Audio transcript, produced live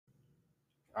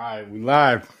All right, we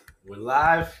live. We're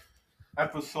live.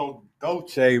 Episode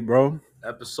Dolce, bro.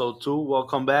 Episode 2.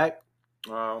 Welcome back.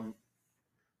 Um,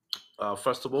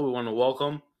 First of all, we want to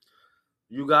welcome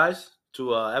you guys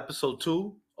to episode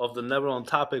 2 of the Never on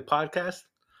Topic podcast.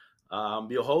 I'm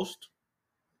your host.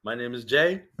 My name is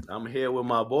Jay. I'm here with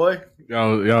my boy.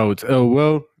 Yo, it's Ill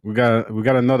Will. We got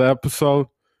another episode.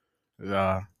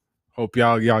 Uh, hope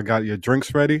y'all got your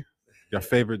drinks ready. Your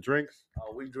favorite drinks.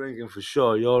 We drinking for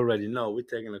sure. You already know. We're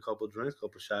taking a couple drinks,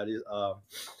 couple shotties.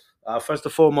 First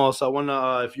and foremost, I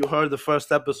wanna if you heard the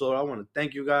first episode, I wanna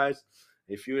thank you guys.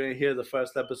 If you didn't hear the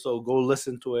first episode, go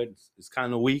listen to it. It's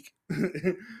kind of weak,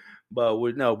 but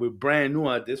we're brand new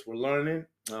at this. We're learning.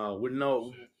 We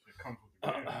know,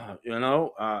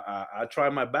 I try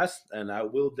my best, and I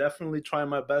will definitely try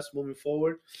my best moving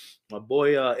forward. My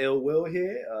boy Ill Will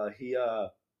here.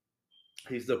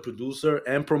 He's the producer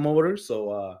and promoter.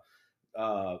 So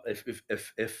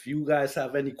if you guys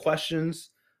have any questions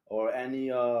or any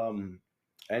you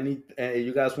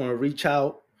guys want to reach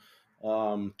out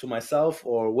to myself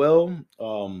or Will,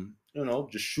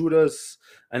 just shoot us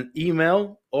an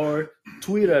email or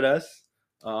tweet at us.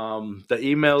 The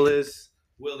email is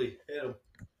Willie. Hit him.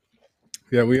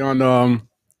 Yeah, we on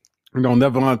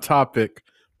Never on Topic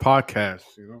podcast.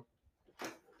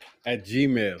 At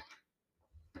Gmail.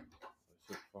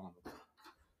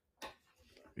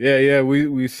 Yeah.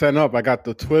 We sent up. I got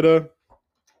the Twitter,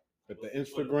 got the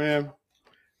Instagram.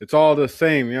 It's all the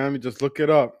same. You know what I mean? Just look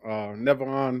it up. Never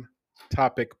on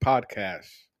Topic podcast.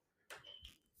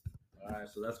 All right,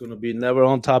 so that's going to be Never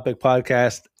On Topic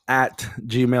Podcast at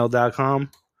gmail.com.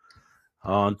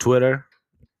 On Twitter,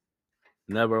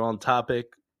 Never On Topic,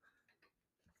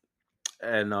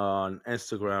 and on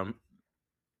Instagram,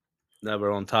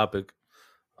 Never On Topic.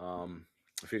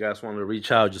 If you guys want to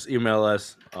reach out, just email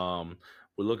us.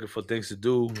 We're looking for things to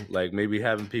do, like maybe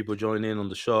having people join in on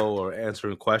the show or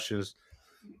answering questions.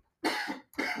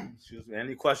 Excuse me,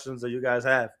 any questions that you guys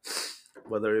have,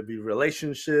 whether it be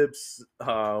relationships,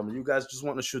 you guys just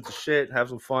want to shoot the shit, have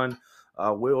some fun.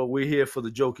 We're here for the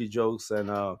jokey jokes, and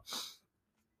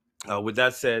with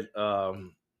that said,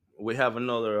 we have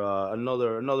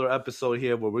another episode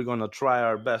here where we're gonna try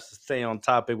our best to stay on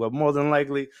topic, but more than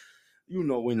likely,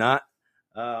 we're not.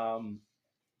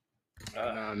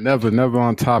 Never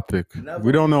on topic. Never.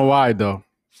 We don't know why though.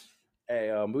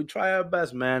 Hey, we try our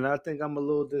best, man. I think I'm a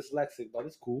little dyslexic, but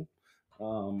it's cool.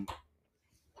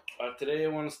 Today I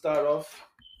want to start off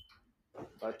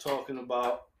by talking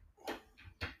about.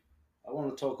 I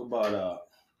want to talk about.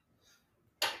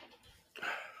 I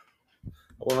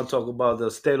want to talk about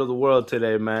the state of the world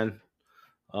today, man.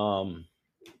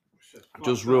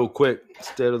 Just real quick,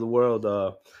 state of the world.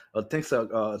 Things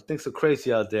are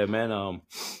crazy out there, man.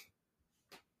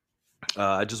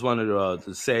 I just wanted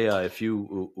to say, if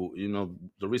the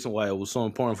reason why it was so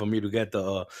important for me to get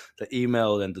the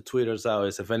email and the tweeters out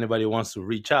is if anybody wants to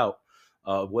reach out,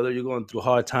 whether you're going through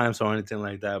hard times or anything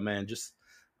like that, man. Just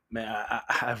man,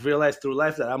 I've realized through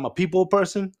life that I'm a people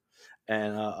person,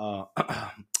 and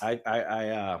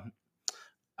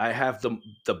I have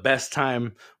the best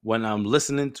time when I'm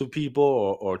listening to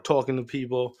people or talking to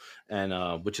people,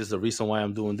 and which is the reason why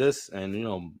I'm doing this. And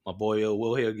my boy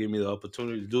Will here gave me the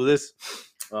opportunity to do this.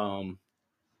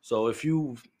 So if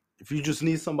you just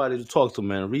need somebody to talk to,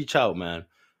 man, reach out, man.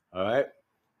 All right.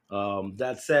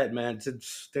 That said, man,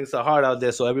 things are hard out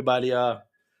there, so everybody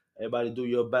do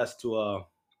your best to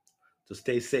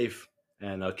stay safe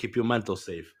and keep your mental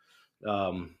safe.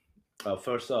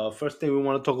 First thing we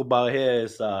want to talk about here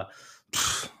is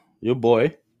your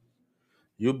boy,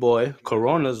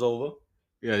 Corona's over.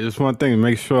 Yeah, just one thing.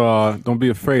 Make sure don't be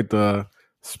afraid to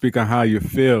speak on how you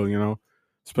feel.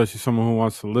 Especially someone who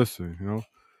wants to listen.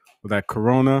 With that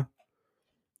corona,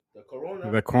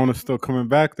 that corona still coming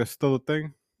back. That's still a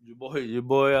thing. Your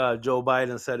boy, Joe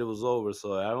Biden said it was over,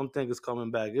 so I don't think it's coming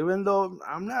back. Even though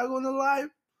I'm not gonna lie,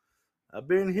 I've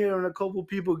been hearing a couple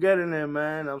people getting it,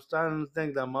 man. I'm starting to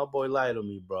think that my boy lied to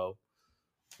me, bro.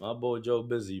 My boy Joe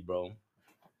busy, bro.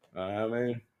 I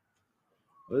mean,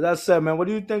 with that said, man, what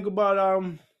do you think about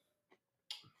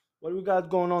what do we got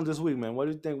going on this week, man? What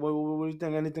do you think? What do you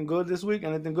think? Anything good this week?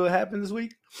 Anything good happened this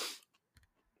week?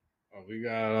 We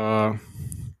got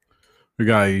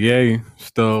Ye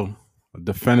still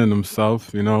defending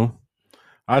himself.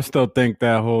 I still think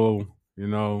that whole we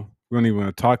don't even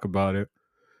want to talk about it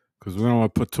because we don't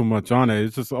want to put too much on it.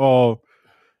 It's just all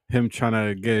him trying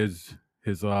to get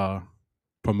his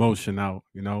promotion out,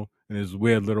 in his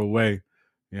weird little way.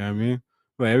 You know what I mean?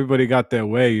 But everybody got their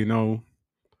way,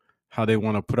 how they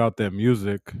want to put out their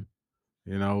music,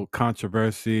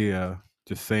 controversy,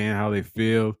 just saying how they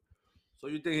feel. So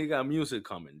you think he got music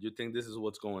coming? You think this is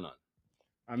what's going on?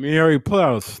 I mean, he already put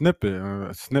out a snippet,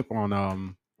 a snip on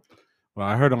Well,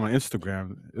 I heard him on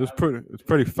Instagram. It's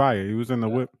pretty fire. He was in the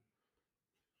Yeah. whip.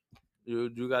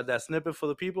 You got that snippet for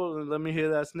the people? Let me hear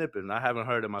that snippet. And I haven't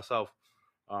heard it myself.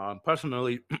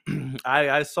 Personally,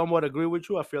 I somewhat agree with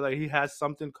you. I feel like he has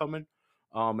something coming.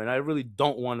 And I really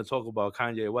don't want to talk about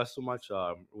Kanye West too much.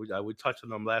 We touched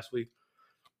on him last week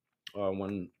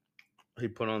when he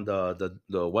put on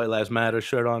the White Lives Matter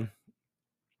shirt on.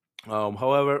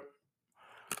 However,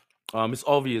 it's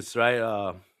obvious, right?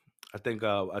 I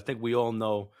think we all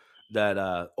know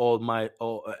that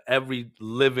every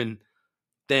living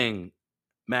thing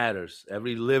matters.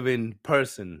 Every living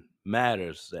person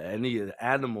matters. Any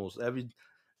animals,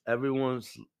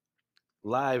 everyone's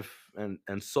life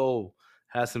and soul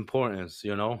has importance,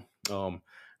 you know.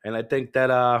 And I think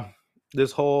that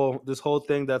this whole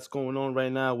thing that's going on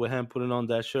right now with him putting on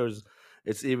that shirt,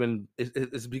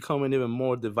 it's becoming even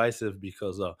more divisive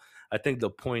because I think the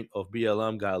point of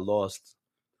BLM got lost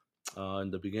in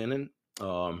the beginning.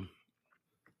 Um,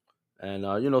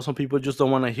 and some people just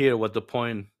don't want to hear what the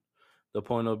point of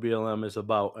BLM is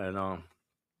about. And I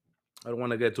don't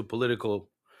want to get too political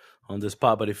on this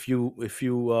part, but if you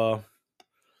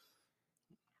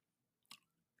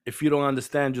don't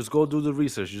understand, just go do the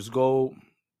research. Just go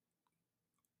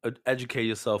educate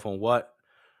yourself on what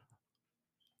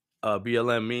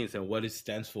BLM means and what it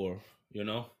stands for. You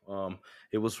know,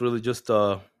 it was really just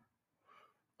a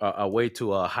way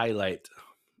to highlight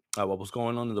what was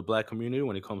going on in the black community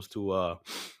when it comes to uh,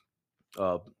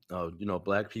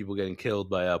 black people getting killed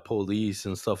by police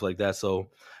and stuff like that. So,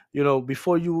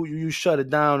 before you shut it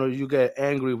down or you get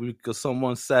angry because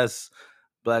someone says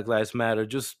Black Lives Matter,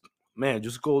 just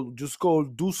go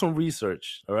do some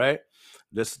research. All right,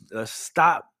 let's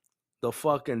stop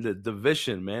the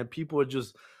division, man. People are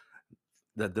just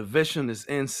the division is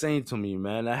insane to me,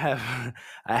 man. I have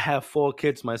I have 4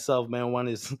 kids myself, man. One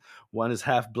is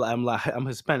half black. I'm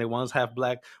Hispanic. One's half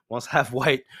black. One's half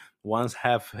white. One's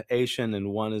half Asian,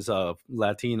 and one is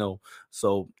Latino.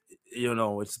 So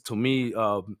it's to me,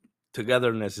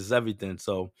 togetherness is everything.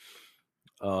 So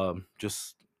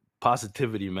just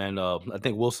positivity, man. I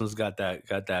think Wilson's got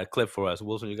that clip for us.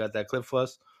 Wilson, you got that clip for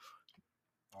us?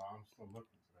 Oh, I'm still looking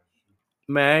for that shit.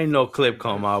 Man, ain't no clip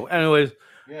come out. Anyways,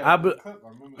 Yeah, I be, I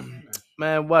remember seeing that shit.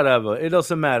 man, whatever. It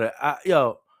doesn't matter.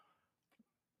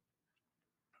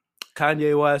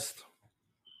 Kanye West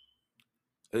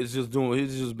he's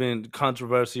just been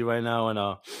controversy right now, and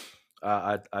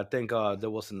I think there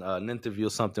was an interview or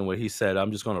something where he said,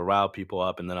 "I'm just gonna rile people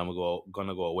up, and then I'm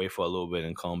gonna go away for a little bit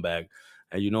and come back."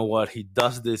 And you know what? He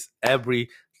does this every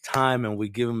time, and we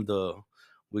give him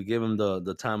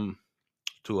the time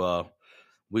to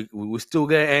we still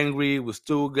get angry, we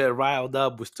still get riled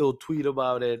up, we still tweet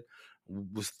about it,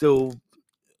 we still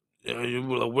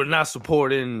we're not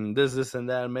supporting this and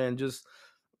that, man. Just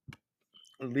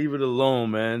leave it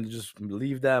alone, man. Just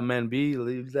leave that man be.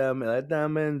 Let that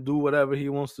man do whatever he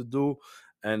wants to do.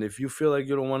 And if you feel like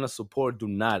you don't want to support, do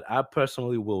not. I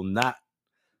personally will not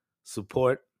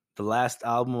support. The last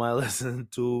album I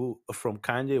listened to from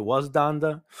Kanye was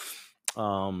Donda.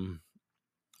 Um,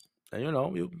 and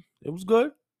it was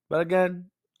good. But again,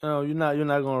 you're not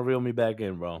gonna reel me back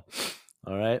in, bro.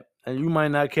 All right. And you might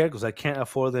not care because I can't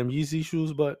afford them Yeezy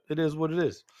shoes, but it is what it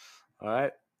is. All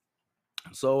right.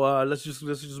 So let's just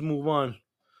move on.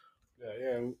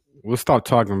 Yeah. We'll stop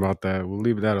talking about that. We'll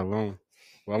leave that alone.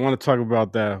 Well, I want to talk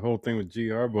about that whole thing with G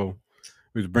Herbo.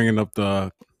 He was bringing up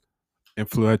the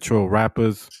influential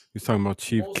rappers. He's talking about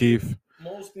Chief Keef.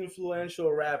 Most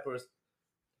influential rappers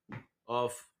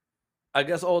of, I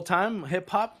guess, all time hip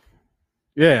hop.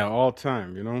 Yeah, all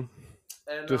time.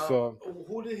 And Just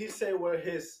who did he say were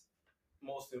his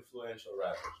most influential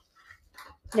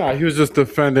rappers? no, he was just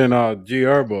defending G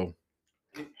Herbo.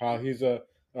 How he's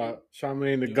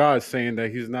Charlamagne the God saying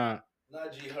that he's not.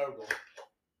 Not G Herbo.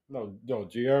 No,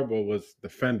 G Herbo was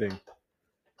defending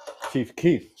Chief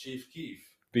Keef Chief Keef.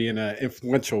 being an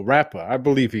influential rapper. I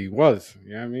believe he was.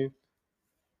 You know what I mean?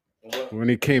 When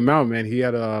he came out, man, he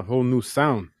had a whole new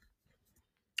sound.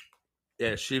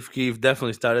 Yeah, Chief Keef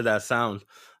definitely started that sound.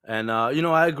 And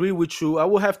I agree with you. I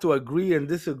will have to agree and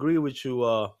disagree with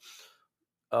you.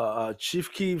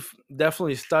 Chief Keef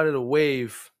definitely started a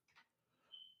wave.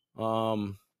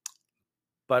 Um,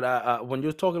 but when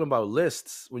you're talking about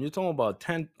lists, when you're talking about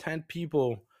 10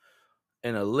 people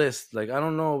in a list, like, I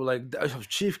don't know, like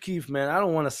Chief Keef, man, I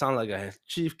don't want to sound like a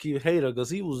Chief Keef hater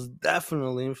because he was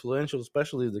definitely influential,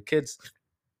 especially the kids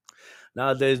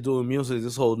nowadays doing music,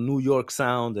 this whole New York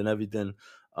sound and everything.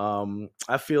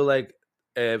 I feel like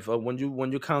if when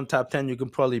you count top 10, you can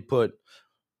probably put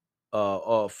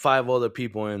or five other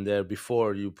people in there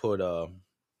before you put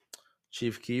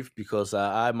Chief Keef, because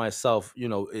I myself,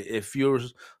 if you're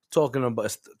talking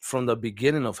about from the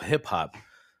beginning of hip hop,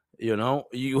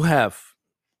 you have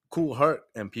Cool Herc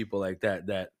and people like that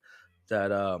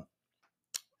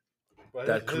But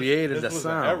that created his the was an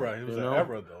sound, era. He was an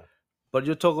era though. But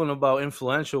you're talking about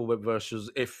influential versus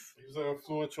if He was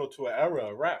influential to an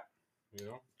era of rap.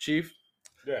 Chief.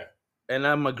 Yeah. And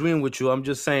I'm agreeing with you. I'm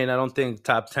just saying I don't think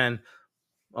top 10.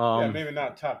 Yeah, maybe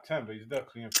not top 10, but he's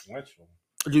definitely influential.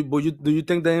 Do you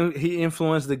think that he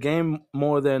influenced the game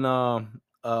more than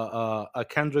a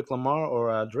Kendrick Lamar or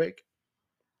a Drake?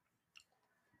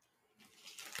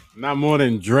 Not more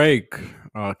than Drake,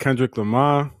 Kendrick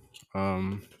Lamar.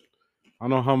 I don't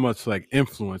know how much like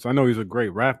influence. I know he's a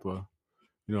great rapper.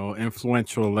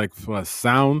 Influential like for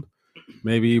sound.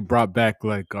 Maybe he brought back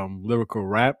like lyrical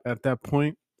rap at that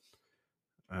point.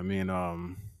 I mean,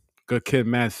 Good Kid,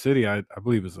 Mad City. I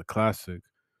believe is a classic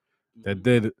that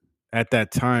did at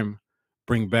that time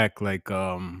bring back like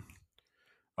a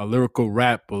lyrical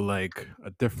rap or like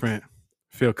a different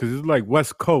feel because it's like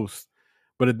West Coast,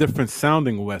 but a different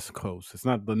sounding West Coast. It's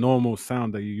not the normal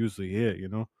sound that you usually hear.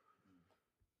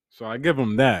 So I give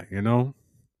him that,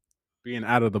 being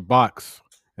out of the box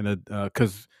and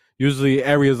because usually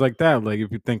areas like that, like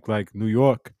if you think like New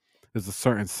York, there's a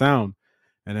certain sound,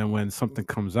 and then when something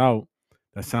comes out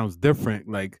that sounds different,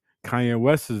 like Kanye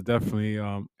West is definitely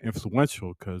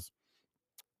influential because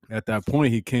at that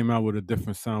point he came out with a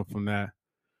different sound from that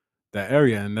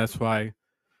area, and that's why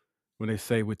when they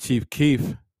say with Chief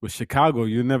Keef with Chicago,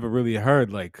 you never really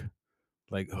heard like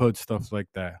hood stuff like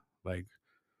that, like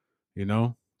you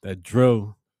know that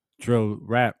drill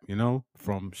rap,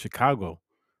 from Chicago,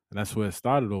 and that's where it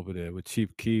started over there with Chief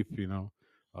Keef, G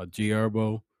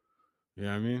Herbo, you know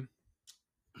what I mean?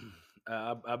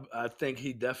 I think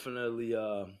he definitely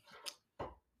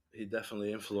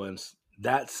influenced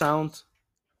that sound,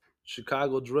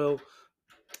 Chicago drill.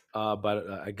 But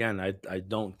again, I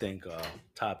don't think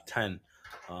top 10.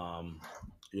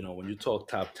 When you talk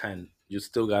top 10, you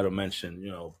still got to mention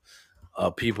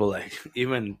people like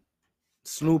even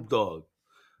Snoop Dogg.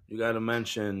 You got to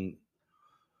mention.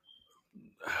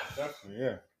 Definitely,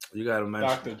 yeah. You got to mention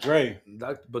Dr. Dre.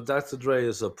 But Dr. Dre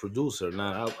is a producer.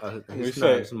 Now he's not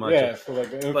Say, as much. yeah, so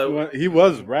like But he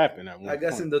was rapping at one I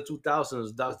guess point. in the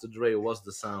 2000s, Dr. Dre was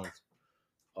the sound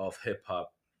of hip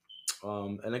hop.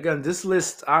 And again, this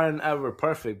list aren't ever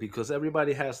perfect because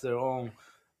everybody has their own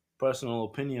personal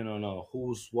opinion on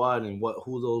who's what and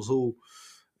who those who.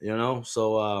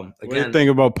 So What do you again, think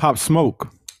about Pop Smoke?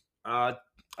 uh,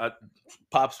 uh,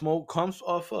 Pop Smoke comes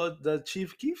off the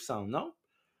Chief Keef sound. No,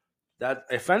 that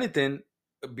if anything,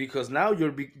 because now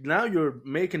you're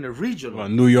making a regional.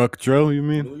 New York drill, you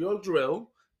mean? New York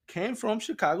drill came from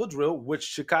Chicago drill, which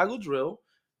Chicago drill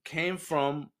came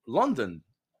from London,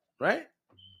 right?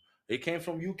 It came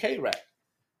from UK rap.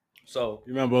 So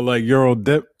You remember like Euro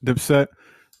Dipset?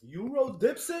 Euro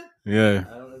Dipset? Yeah.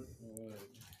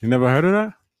 You never heard of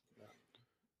that?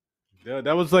 Yeah,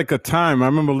 that was like a time. I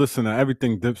remember listening to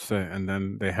everything Dipset, and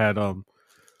then they had some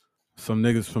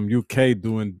niggas from UK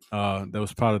doing that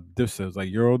was part of Dipset. It was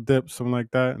like Euro Dip, something like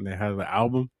that, and they had the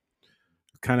album.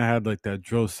 Kind of had like that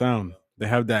drill sound. They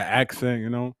have that accent,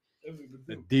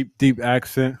 the deep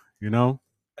accent,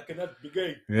 I cannot be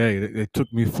gay. Yeah, they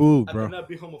took me food, bro. I cannot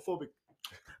be homophobic.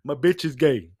 My bitch is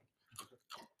gay.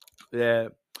 Yeah,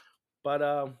 but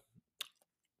I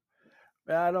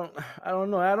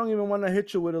don't know. I don't even want to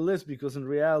hit you with a list because in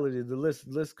reality, the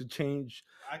list could change.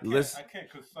 I can't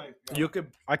concise. You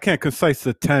could. I can't concise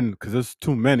the 10 because there's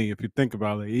too many. If you think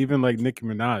about it, even like Nicki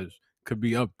Minaj could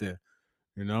be up there.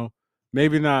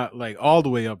 Maybe not like all the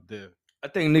way up there. I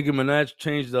think Nicki Minaj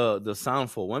changed the sound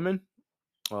for women.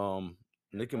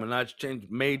 Nicki Minaj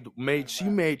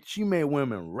she made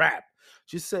women rap.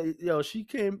 She said, she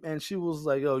came and she was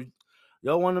like,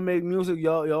 y'all want to make music,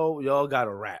 y'all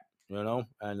gotta rap, and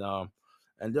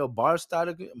their bars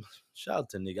started. Shout out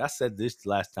to Nicki. I said this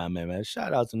last time, man.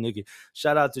 Shout out to Nicki.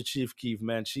 Shout out to Chief Keef,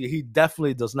 man. He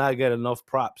definitely does not get enough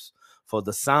props for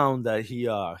the sound that he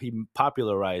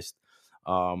popularized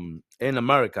in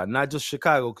America, not just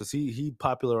Chicago, because he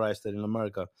popularized it in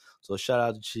America. So shout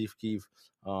out to Chief Keef.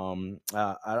 I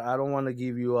don't want to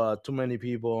give you too many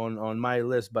people on my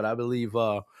list, but I believe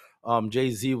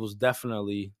Jay-Z was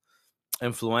definitely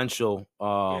influential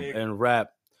in rap.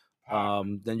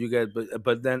 Then you get,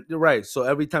 but then you're right. So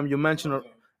every time you mention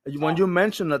when you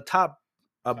mention a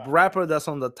rapper that's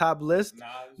on the top list,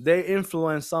 they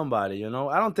influence somebody. I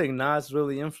don't think Nas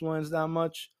really influenced that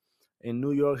much in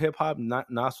New York hip hop.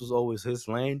 Nas was always his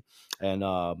lane, and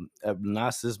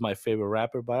Nas is my favorite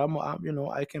rapper. But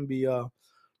I can be I'll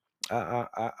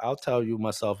tell you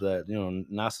myself that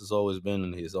Nas has always been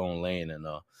in his own lane, and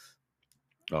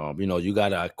you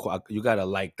gotta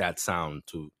like that sound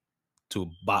to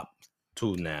bop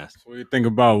to Nas. What do you think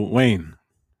about Wayne?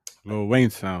 Lil Wayne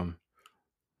sound,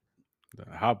 the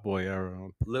Hot Boy era.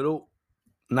 Little,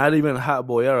 not even Hot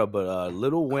Boy era, but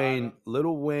Little Wayne,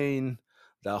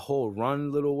 that whole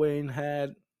run Little Wayne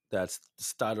had that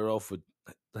started off with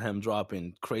him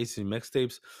dropping crazy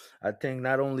mixtapes. I think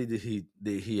not only did he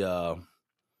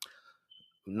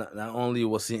not only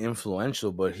was he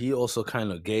influential, but he also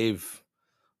kind of gave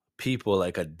people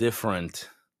like a different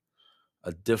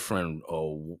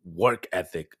work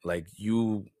ethic. Like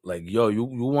you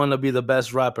want to be the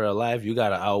best rapper alive, you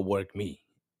gotta outwork me,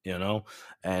 you know.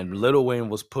 And Lil Wayne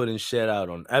was putting shit out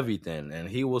on everything, and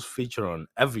he was featured on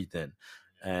everything,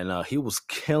 and he was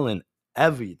killing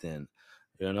everything,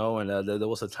 you know. And there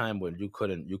was a time when you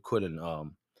couldn't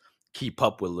keep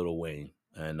up with Lil Wayne,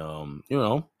 and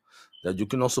that you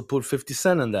can also put 50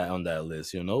 Cent on that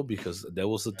list, because there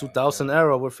was a 2000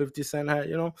 era where 50 Cent had,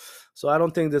 so I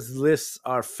don't think these lists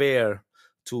are fair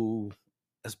to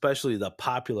especially the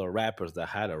popular rappers that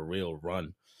had a real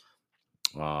run.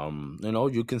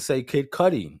 You can say Kid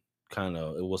Cudi kind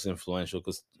of it was influential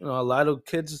because a lot of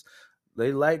kids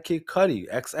they like Kid Cudi,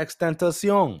 XX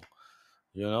Tentacion,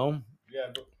 you know.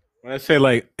 When I say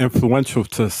like influential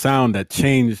to sound that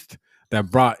changed, that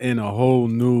brought in a whole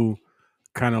new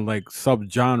kind of like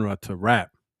subgenre to rap.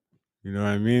 You know what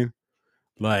I mean?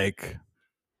 Like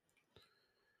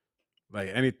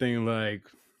anything like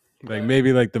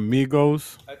maybe like the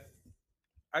Migos. I,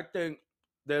 I think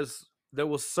there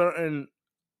was certain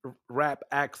rap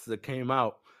acts that came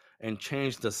out and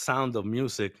changed the sound of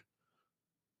music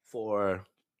for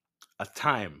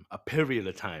a period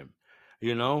of time.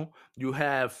 You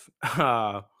have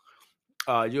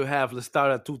let's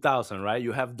start at 2000, right?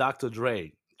 You have Dr.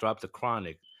 Dre drop the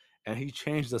Chronic, and he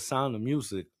changed the sound of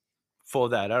music for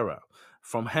that era.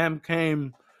 From him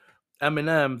came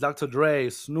Eminem, Dr. Dre,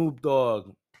 Snoop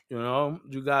Dogg.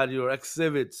 You got your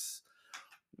exhibits,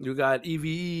 you got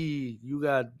EVE, you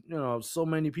got so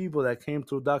many people that came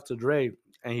through Dr. Dre,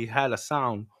 and he had a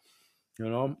sound.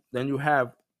 Then you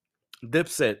have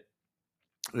Dipset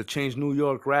that changed New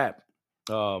York rap.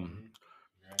 Um,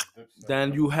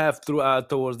 then you have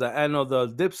towards the end of the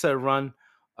Dipset run,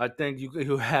 I think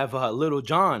you have Little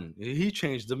John. He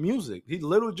changed the music.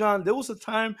 Little John. There was a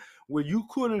time where you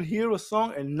couldn't hear a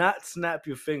song and not snap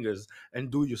your fingers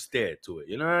and do your stare to it.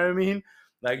 You know what I mean?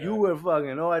 Like you were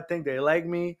fucking. Oh, I think they like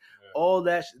me. All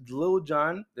that. Little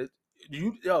John.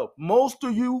 Most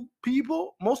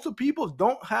of people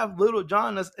don't have Little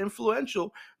John as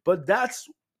influential, but that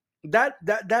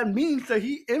means that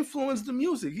he influenced the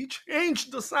music. He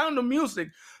changed the sound of music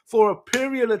for a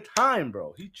period of time,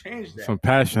 bro. He changed that. Some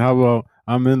passion. How about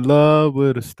I'm in love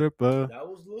with a stripper? That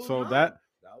was Lil So Jon. that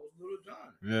That was Lil Jon.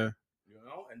 yeah,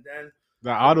 And then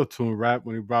the auto tune rap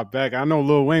when he brought back. I know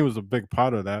Lil Wayne was a big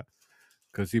part of that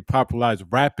because he popularized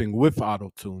rapping with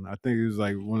auto tune. I think he was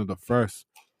like one of the first,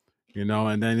 And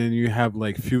then you have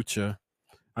like Future.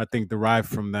 I think derived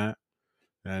from that.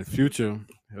 And Future,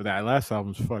 that last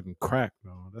album's fucking crack,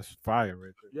 though. That's fire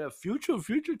right there. yeah, Future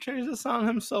changed the sound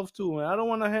himself too, man. I don't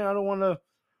want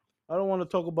to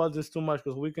talk about this too much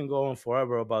because we can go on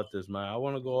forever about this, man. I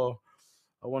want to go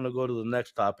to the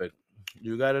next topic.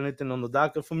 You got anything on the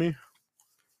docket for me?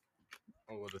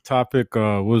 Oh, well, the topic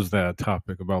was that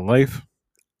topic about life?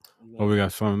 You Or want, we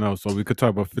got something else? So we could talk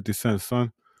about 50 Cent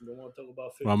son, you want to talk about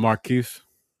about 50? Marquise.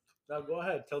 Now go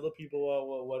ahead. Tell the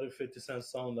people what a 50 Cent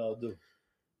song that'll do.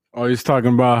 Oh, he's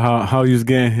talking about how he was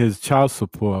getting his child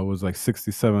support. It was like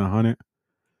 6,700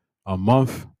 a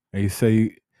month. And he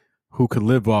say who could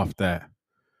live off that?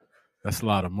 That's a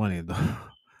lot of money, though.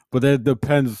 But it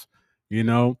depends, you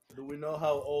know. Do we know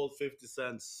how old 50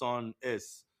 Cent's son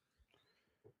is?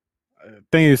 I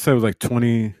think he said it was like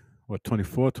 20, what,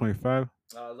 24, 25?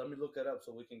 Let me look it up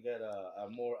so we can get a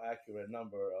more accurate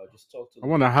number. Just talk to I the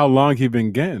wonder people. how long he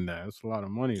been getting that. It's a lot of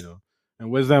money, though. And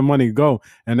where's that money go?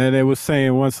 And then they was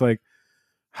saying once, like,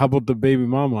 how about the baby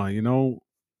mama?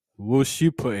 What was she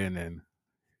putting in?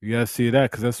 You gotta see that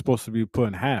because that's supposed to be put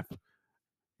in half.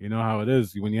 You know how it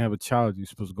is when you have a child, you're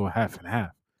supposed to go half and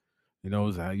half.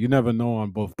 You never know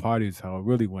on both parties how it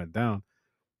really went down.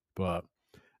 But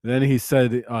then he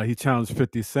said he challenged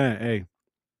 50 Cent. Hey,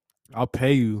 I'll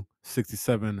pay you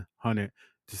 6,700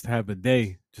 just to have a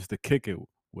day, just to kick it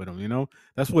with him.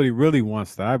 That's what he really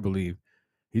wants. That I believe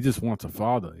he just wants a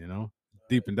father.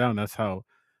 Deep and down, that's how.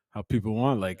 how people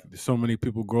want. Like so many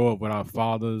people grow up without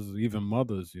fathers, even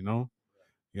mothers.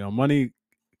 Money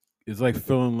is like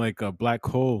filling like a black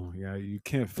hole. Yeah, you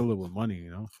can't fill it with money.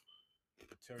 Material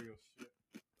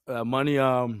shit. Money.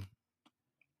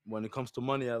 When it comes to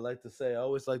money, I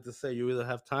always like to say, you either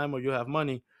have time or you have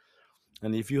money.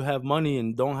 And if you have money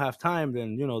and don't have time,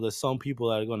 then there's some people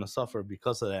that are going to suffer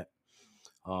because of that.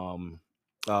 Um,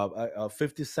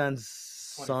 50 Cent's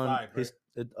son,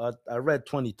 25, right? I read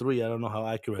 23. I don't know how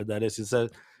accurate that is. It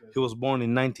said he was born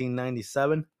in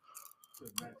 1997. It says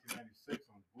 1996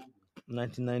 on Google.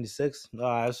 1996. All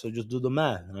right, so just do the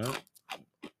math. This is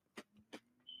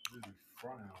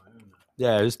frying, isn't it?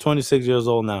 Yeah, he's 26 years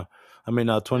old now. I mean,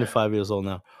 25 years old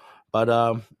now. But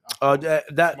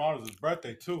that. Tomorrow's his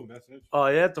birthday too. That's it. Oh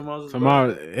yeah, tomorrow's his Tomorrow,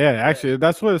 birthday. yeah, actually,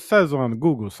 that's what it says on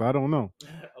Google. So I don't know.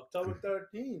 October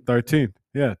 13th. 13th,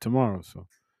 yeah, tomorrow. So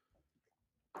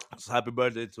So happy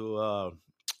birthday to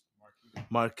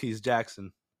Marquise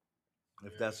Jackson,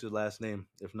 if that's your last name.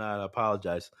 If not, I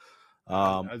apologize.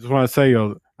 I just want to say,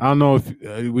 I don't know if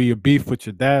we beef with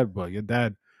your dad, but your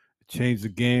dad changed the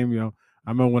game. I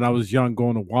remember when I was young,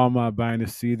 going to Walmart buying a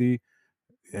CD.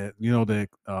 The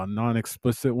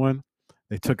non-explicit one.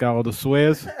 They took out all the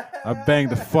swears. I banged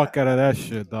the fuck out of that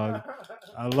shit, dog.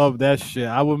 I love that shit.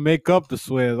 I would make up the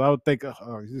swears. I would think,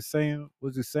 is he saying?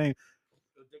 What's he saying?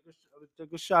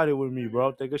 Take a shot it with me,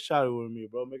 bro. Take a shot it with me,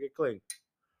 bro. Make it clean.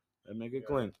 Make it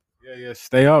clean. Yeah.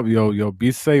 Stay up, yo.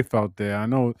 Be safe out there. I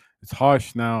know it's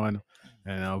harsh now, and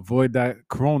avoid that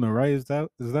corona. Right? Is that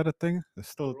a thing? It's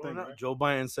still a thing. Right? Joe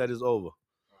Biden said it's over.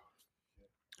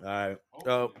 All right.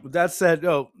 With that said,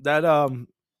 the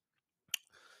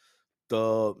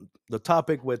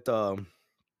topic with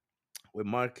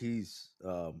Marquise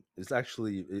is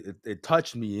actually it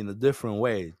touched me in a different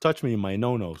way. It touched me in my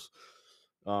no-nos.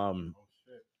 I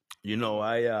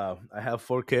have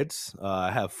 4 kids. I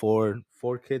have four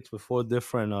kids with 4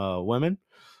 different women.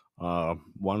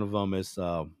 One of them is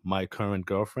my current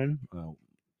girlfriend.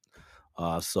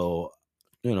 So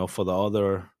for the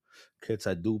other kids,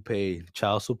 I do pay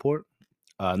child support.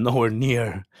 Nowhere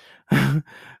near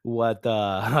what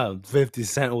 50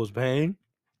 Cent was paying.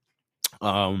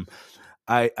 Um,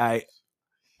 I I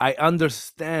I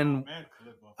understand.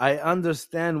 I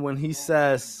understand when he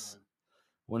says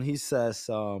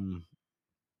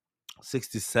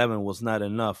 67 was not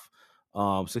enough.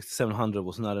 6700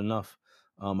 was not enough.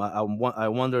 I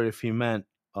wonder if he meant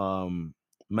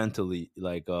mentally,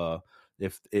 like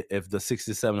if the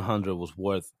 6700 was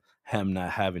worth him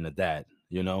not having a dad.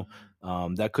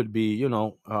 That could be.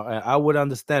 I would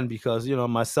understand because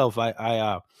myself. My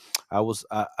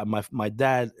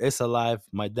dad is alive.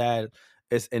 My dad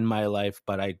is in my life,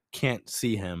 but I can't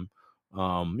see him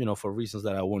for reasons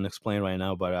that I won't explain right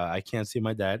now. But I can't see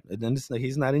my dad, and then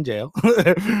he's not in jail.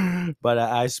 But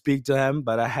I speak to him,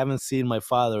 but I haven't seen my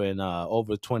father in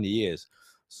over 20 years.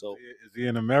 So is he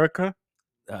in America?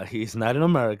 He's not in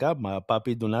America. My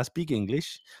papi do not speak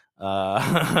English.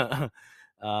 However,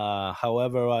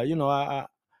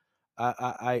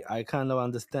 I kind of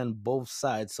understand both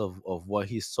sides of what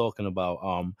he's talking about.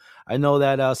 I know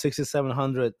that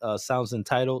 6700 sounds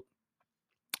entitled,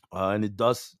 and it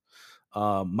does.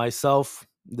 Myself,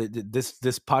 this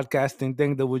podcasting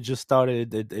thing that we just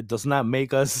started, it does not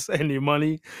make us any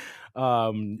money.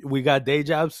 We got day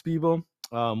jobs, people.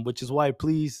 Which is why,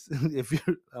 please, if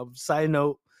you're side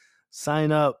note,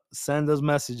 sign up, send us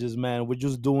messages, man. We're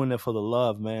just doing it for the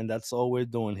love, man. That's all we're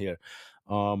doing here.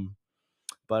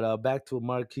 But Back to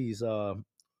Marquise. I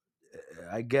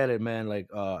get it, man. Like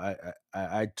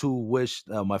I too wish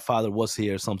my father was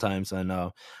here sometimes.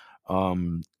 And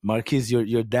Marquise,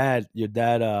 your dad,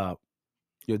 yes,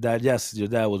 your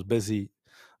dad was busy,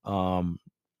 um,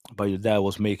 but your dad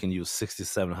was making you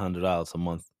 $6,700 a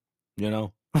month. You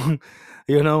know,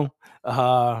 you know.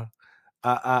 Uh,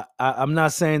 I'm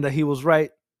not saying that he was right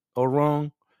or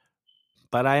wrong,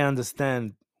 but I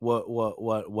understand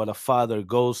what a father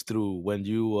goes through when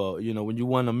when you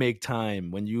want to make time,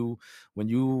 when you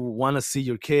want to see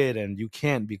your kid and you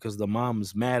can't because the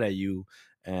mom's mad at you,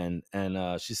 and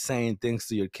she's saying things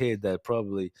to your kid that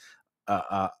probably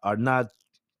are not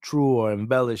true or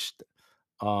embellished.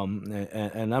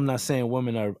 And I'm not saying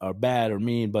women are bad or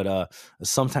mean, but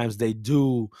sometimes they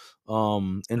do,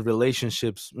 in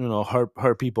relationships,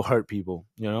 hurt people,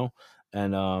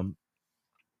 and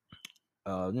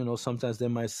sometimes they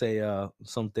might say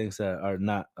some things that are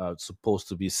not supposed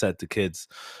to be said to kids.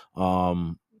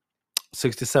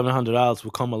 $6,700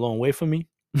 will come a long way for me,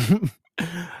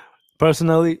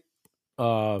 personally.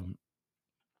 Um,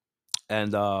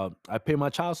 and I pay my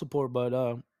child support,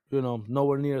 but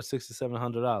nowhere near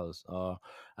 $6,700.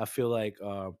 I feel like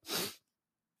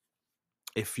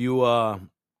if you want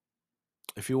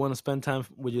to spend time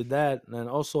with your dad, and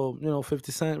also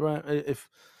 50 Cent, right? If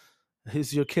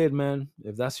he's your kid, man,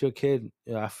 if that's your kid,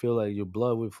 I feel like your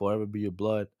blood will forever be your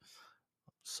blood.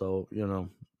 So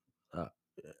uh,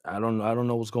 I don't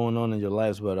know what's going on in your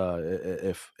lives, but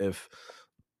if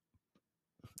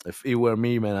it were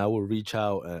me, man, I would reach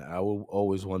out and I would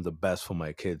always want the best for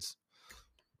my kids.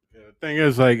 Yeah, the thing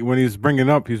is, like when he's bringing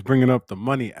up the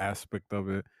money aspect of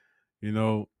it. You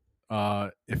know,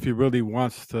 if he really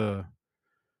wants to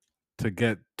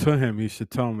get to him, he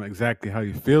should tell him exactly how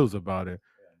he feels about it.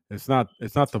 It's not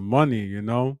the money, you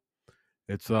know.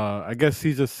 It's I guess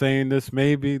he's just saying this.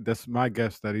 Maybe that's my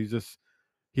guess that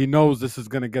he knows this is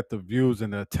gonna get the views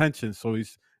and the attention. So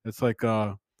it's like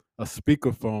a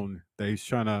speakerphone that he's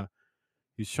trying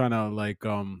to like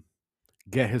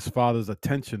get his father's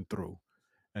attention through,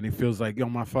 and he feels like, yo,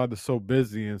 my father's so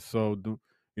busy, and so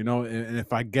and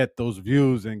if I get those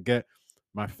views and get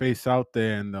my face out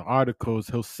there in the articles,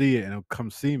 he'll see it and he'll come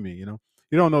see me. You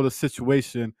don't know the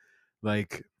situation,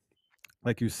 like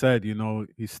like you said,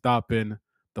 he's stopping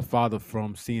the father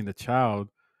from seeing the child.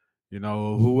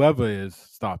 Whoever is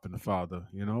stopping the father,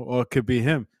 or it could be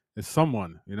him. It's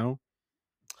someone.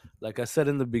 Like I said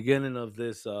in the beginning of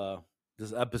this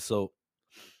episode,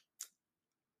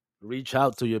 reach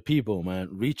out to your people, man.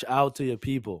 Reach out to your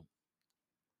people.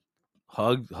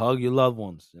 Hug your loved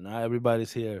ones. Not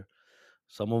everybody's here.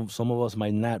 Some of us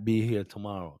might not be here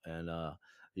tomorrow, and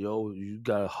you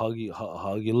gotta hug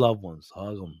your loved ones.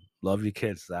 Hug them. Love your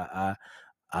kids.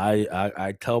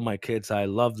 I tell my kids I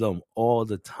love them all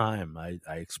the time. I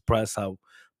express how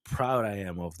proud I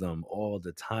am of them all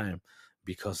the time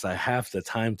because I have the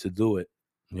time to do it.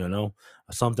 You know,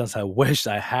 sometimes I wish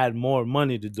I had more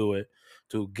money to do it,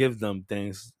 to give them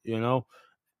things.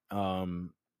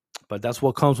 Um, but that's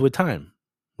what comes with time,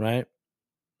 right?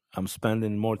 I'm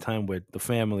spending more time with the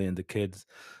family and the kids,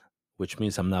 which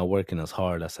means I'm not working as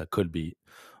hard as I could be.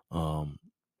 Um,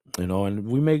 and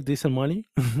we make decent money,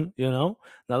 not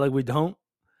like we don't.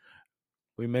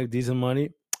 We make decent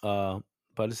money, uh,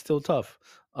 but it's still tough.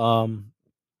 Um,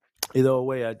 Either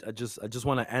way, I just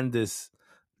want to end this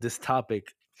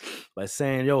topic by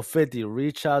saying, yo, 50,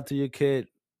 reach out to your kid,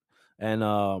 and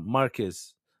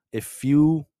Marcus, if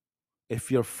you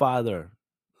if your father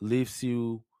leaves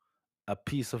you a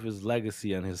piece of his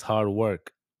legacy and his hard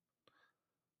work,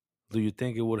 do you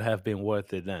think it would have been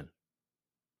worth it then?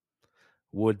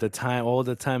 Would all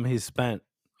the time he spent,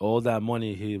 all that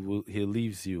money he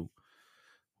leaves you,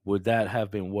 would that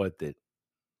have been worth it?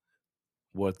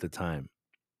 Worth the time?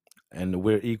 And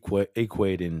we're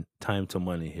equating time to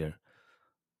money here.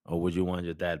 Or would you want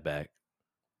your dad back?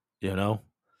 You know,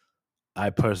 I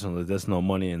personally, there's no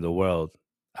money in the world.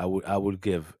 I would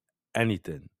give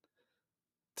anything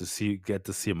to get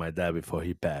to see my dad before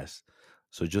he passed.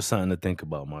 So just something to think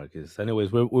about, Marcus.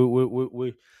 Anyways, we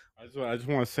I just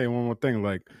want to say one more thing.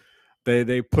 Like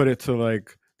they put it to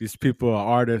like these people are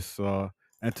artists or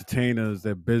entertainers.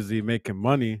 They're busy making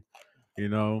money. You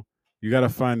know, you got to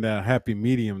find that happy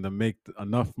medium to make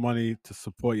enough money to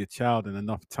support your child and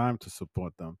enough time to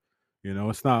support them.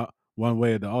 It's not one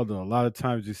way or the other. A lot of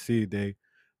times you see they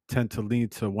tend to lean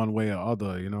to one way or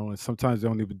other. And sometimes they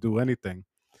don't even do anything.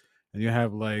 And you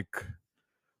have like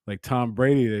Tom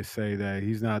Brady. They say that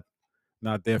he's not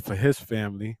there for his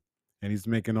family, and he's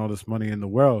making all this money in the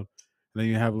world. And then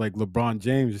you have like LeBron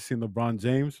James. You seen LeBron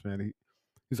James, man?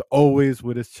 He's always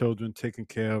with his children, taking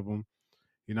care of them.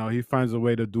 He finds a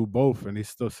way to do both, and he's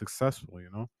still successful.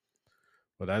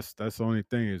 But that's the only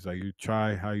thing is like you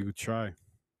try how you try.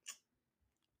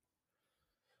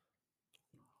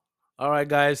 All right,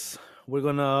 guys, we're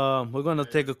gonna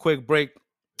take a quick break.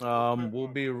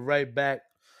 We'll be right back,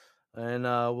 and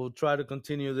we'll try to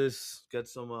continue this. Get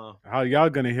some. How y'all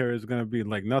gonna hear is gonna be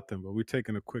like nothing, but we're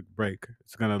taking a quick break.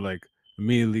 It's gonna like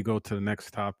immediately go to the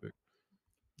next topic.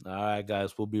 All right,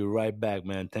 guys, we'll be right back,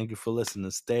 man. Thank you for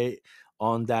listening. Stay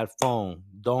on that phone.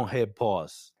 Don't hit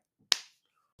pause.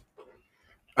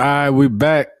 All right, we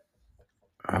back.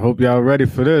 I hope y'all ready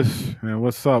for this. And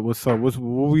what's up? What's up? What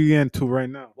we into right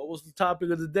now? What was the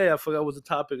topic of the day? I forgot what the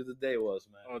topic of the day was,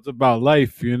 man. Oh, it's about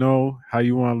life, how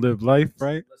you want to live life,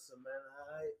 right? Listen,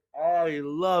 man, I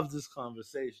love these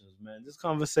conversations, man. These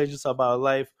conversations about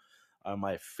life are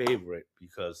my favorite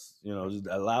because it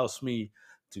allows me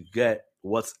to get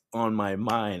what's on my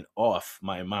mind off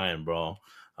my mind, bro.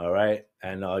 All right,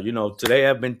 and today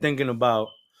I've been thinking about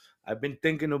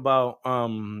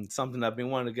something I've been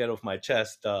wanting to get off my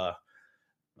chest. I've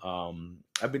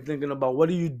been thinking about, what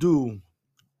do you do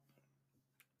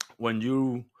when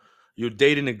you're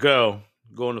dating a girl,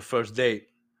 go on the first date,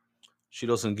 she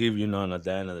doesn't give you none at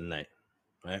the end of the night,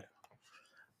 right?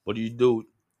 What do you do?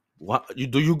 What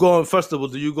you go on? First of all,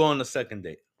 do you go on the second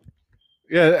date?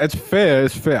 Yeah, it's fair.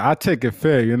 It's fair. I take it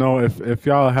fair. You know, if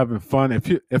y'all are having fun,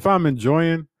 if I'm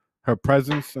enjoying her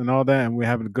presence and all that, and we're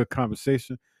having a good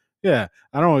conversation, yeah,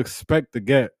 I don't expect to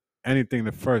get anything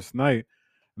the first night,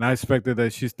 and I expected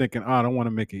that she's thinking, oh, I don't want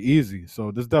to make it easy,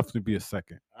 so there's definitely be a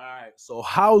second. All right. So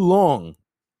how long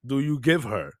do you give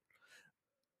her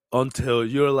until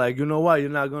you're like, you know what, you're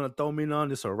not gonna throw me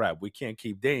none? It's a wrap. We can't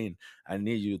keep dating. I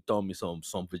need you to throw me some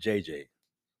for JJ.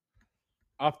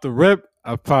 Off the rip,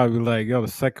 I'd probably be like, yo, the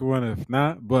second one, if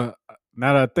not. But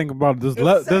now that I think about it,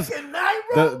 Second night,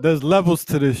 bro. there's levels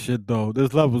to this shit, though.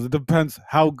 There's levels. It depends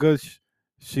how good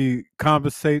she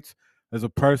conversates as a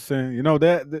person. You know,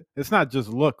 that it's not just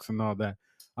looks and all that.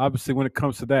 Obviously, when it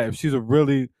comes to that, if she's a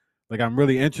really, like, I'm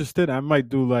really interested, I might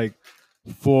do like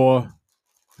 4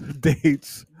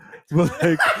 dates. But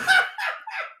like,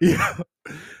 yeah,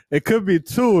 it could be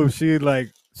 2 if she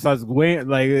like starts waiting,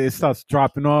 like it starts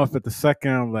dropping off at the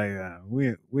second. I'm like,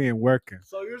 we ain't working.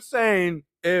 So you're saying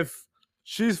if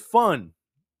she's fun,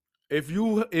 if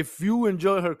you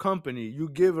enjoy her company, you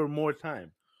give her more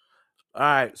time. All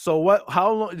right. So what?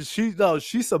 How long? She though?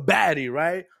 She's a baddie,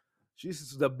 right?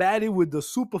 She's the baddie with the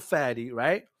super fatty,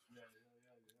 right?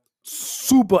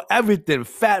 Super everything,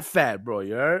 fat, bro.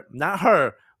 You heard? Not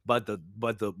her, but the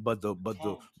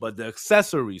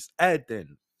accessories,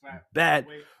 everything. Bad,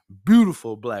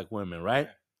 beautiful black women, right?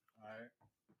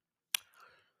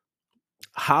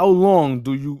 How long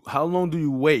do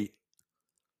you wait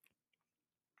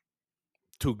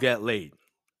to get laid?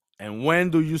 And when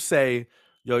do you say,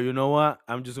 yo, you know what?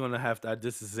 I'm just gonna have to.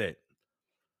 This is it.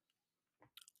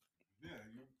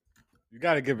 You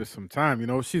got to give it some time. You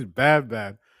know, if she's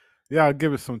bad. Yeah, I'll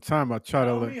give it some time. I'll try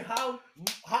to Tell like me how.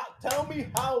 Tell me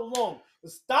how long.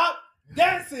 Stop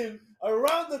dancing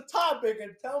around the topic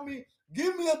and tell me.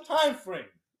 Give me a time frame.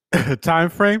 time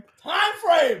frame. Time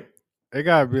frame. It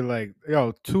gotta be like,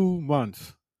 yo, 2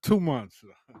 months. 2 months.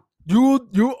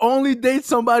 You only date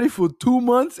somebody for 2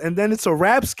 months and then it's a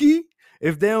rap ski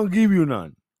if they don't give you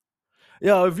none.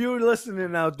 Yo, if you're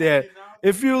listening out there,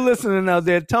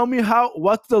 tell me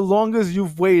what's the longest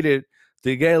you've waited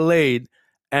to get laid,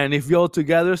 and if you're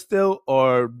together still,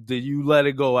 or did you let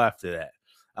it go after that?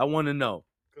 I want to know.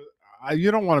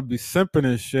 You don't want to be simping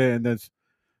and shit, and then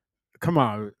come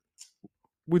on,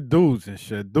 we dudes and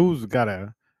shit. Dudes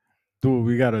gotta do what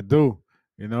we gotta do.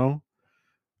 You know,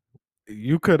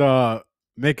 you could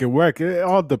make it work. It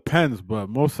all depends, but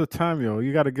most of the time, yo,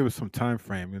 you gotta give it some time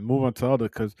frame and move on to other,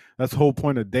 because that's the whole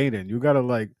point of dating. You gotta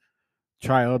like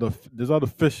try other. There's other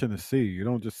fish in the sea. You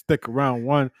don't just stick around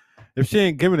one. If she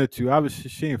ain't giving it to you, obviously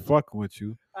she ain't fucking with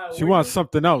you. She wants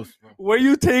something else. Where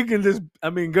you taking this?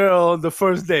 Girl on the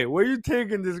first date. Where you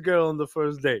taking this girl on the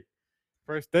first date?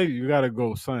 First date, you gotta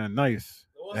go something nice.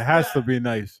 It has to be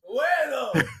nice.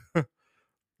 Where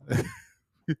though?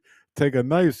 Take a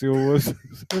nice, yo.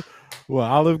 What,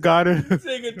 Olive Garden?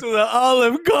 Take it to the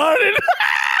Olive Garden.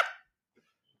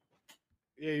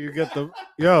 Yeah, you get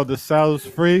the salad's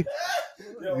free.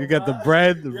 You get the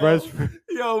bread. The bread's free.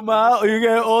 Yo, Ma, you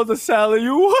get all the salad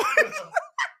you want.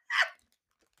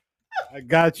 I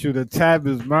got you. The tab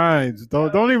is mine.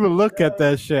 Don't even look at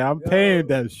that shit. I'm paying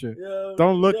that shit.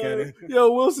 Don't look at it.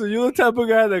 Yo, Wilson, you're the type of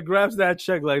guy that grabs that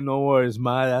check like, no worries,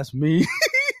 Ma, that's me.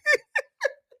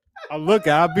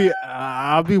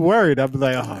 I'll be worried. I'll be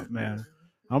like, oh man,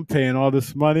 I'm paying all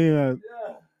this money.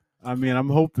 I'm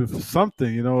hoping for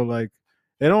something. You know, like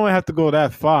it don't have to go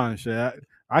that far and shit.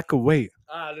 I could wait.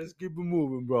 All right, let's keep it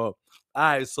moving, bro. All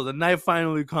right, so the night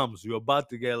finally comes. You're about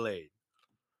to get laid.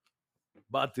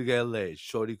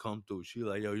 Shorty come through. She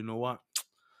like, yo, you know what?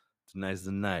 Tonight's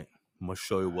the night. I'm gonna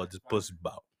show you what this pussy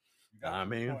about. You know what I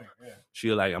mean? Yeah.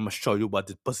 She like, I'm gonna show you what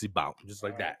this pussy about. Just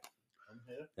like that.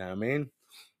 You know what I mean?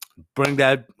 Bring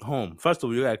that home. First of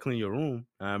all, you gotta clean your room. You know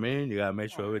what I mean? You gotta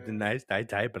make sure everything nice, tight.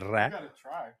 You gotta try.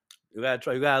 You gotta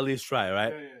try. You gotta at least try,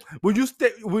 right? Yeah. Would you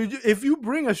if you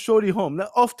bring a shorty home? Now,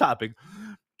 off topic,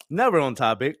 never on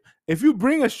topic. If you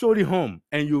bring a shorty home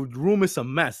and your room is a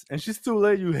mess and she still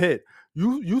let you hit,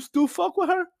 you still fuck with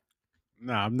her?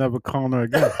 Nah, I'm never calling her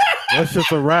again. That's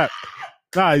just a wrap.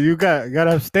 Nah, you gotta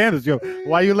have standards, yo.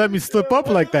 Why you let me slip up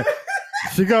like that?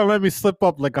 She gonna let me slip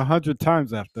up like 100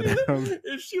 times after that.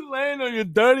 Is she laying on your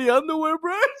dirty underwear,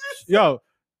 bro? Yo,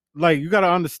 like you gotta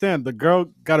understand, the girl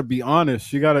gotta be honest.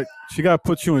 She gotta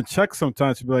put you in check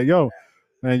sometimes. She be like, yo,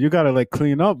 man, you gotta like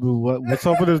clean up. What's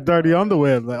up with this dirty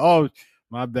underwear? Like, oh,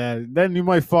 my bad. Then you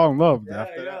might fall in love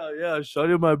after that. Yeah.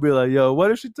 Shorty might be like, yo,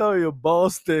 what if she tell you your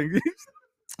balls stink?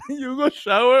 You go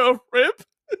shower or rip?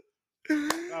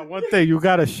 One thing, you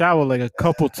gotta shower like a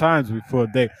couple times before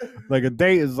a date. Like a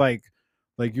date is like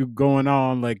like you going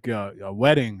on like a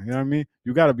wedding. You know what I mean?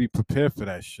 You got to be prepared for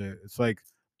that shit. It's like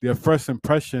your first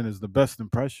impression is the best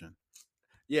impression.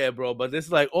 Yeah, bro. But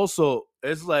it's like also,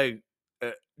 it's like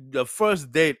the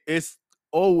first date is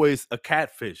always a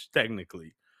catfish,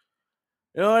 technically.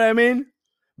 You know what I mean?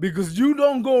 Because you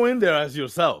don't go in there as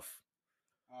yourself.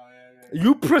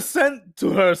 You present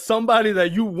to her somebody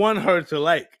that you want her to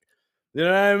like. You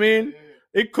know what I mean?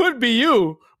 It could be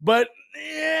you, but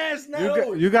yeah, it's not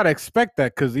always. You gotta expect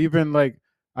that because even like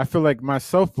I feel like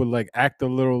myself would like act a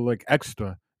little like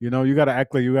extra. You know, you gotta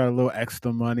act like you got a little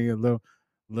extra money, a little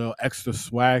extra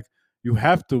swag. You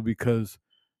have to because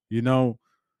you know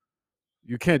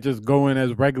you can't just go in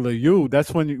as regular you.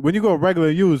 That's when you go regular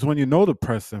you is when you know the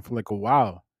person for like a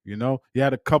while. You know, you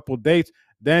had a couple dates,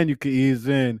 then you could ease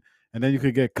in, and then you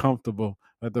could get comfortable.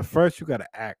 But the first, you gotta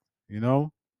act. You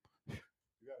know,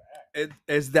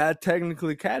 Is that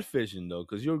technically catfishing though?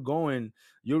 Because you're going.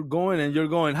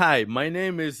 Hi, my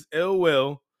name is Ill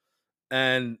Will,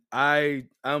 and I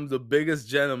am the biggest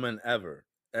gentleman ever.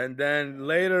 And then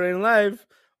later in life,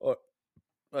 or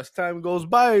as time goes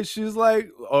by, she's like,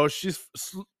 or she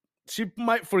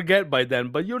might forget by then,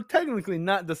 but you're technically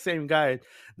not the same guy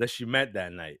that she met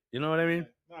that night. You know what I mean?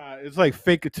 nah, it's like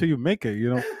fake it till you make it.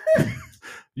 You know,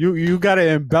 you gotta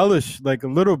embellish like a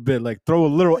little bit, like throw a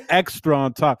little extra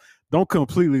on top. Don't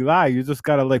completely lie. You just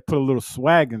gotta like put a little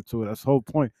swag into it. That's the whole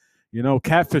point. You know,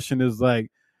 catfishing is like,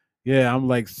 yeah, I'm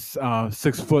like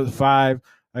 6'5".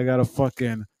 I got a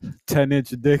fucking 10-inch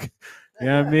dick. You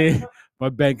know what I mean? My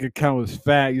bank account was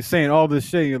fat. You're saying all this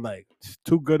shit. You're like, it's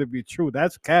too good to be true.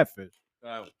 That's catfish.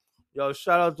 Yo,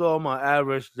 shout out to all my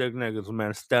average dick niggas,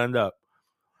 man. Stand up.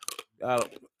 Uh,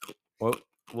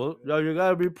 well, yo, you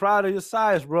gotta be proud of your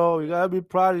size, bro. You gotta be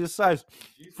proud of your size.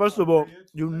 First of all,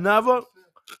 you never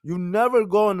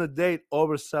go on a date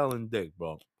overselling dick,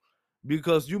 bro,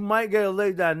 because you might get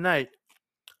laid that night,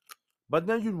 but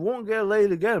then you won't get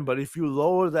laid again. But if you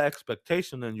lower the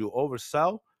expectation and you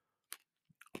oversell,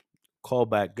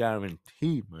 callback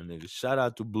guarantee, my nigga. Shout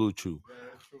out to Blue Chew. Yeah,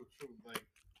 that's true. Like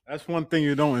that's one thing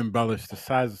you don't embellish the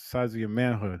size of your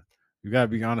manhood. You gotta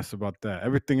be honest about that.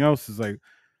 Everything else is like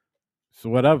so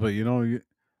whatever. You know,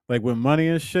 like with money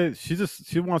and shit.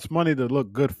 She wants money to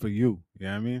look good for you. You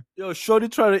know what I mean? Yo, Shorty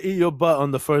try to eat your butt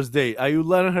on the first date. Are you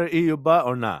letting her eat your butt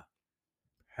or not?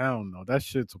 Hell no. That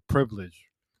shit's a privilege.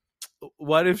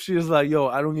 What if she's like, yo,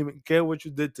 I don't even care what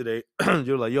you did today?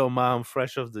 You're like, yo, mom, I'm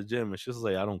fresh off the gym. And she's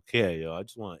like, I don't care, yo. I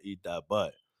just want to eat that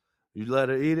butt. You let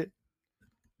her eat it?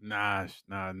 Nah,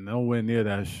 nowhere near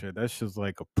that shit. That shit's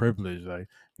like a privilege. Like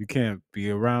you can't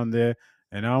be around there,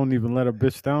 and I don't even let a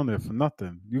bitch down there for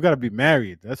nothing. You gotta be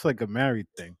married. That's like a married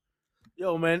thing.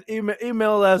 Yo, man,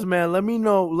 email us, man. Let me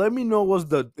know. Let me know what's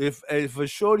the if a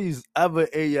shorty's ever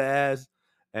ate your ass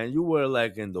and you were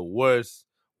like in the worst,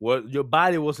 what your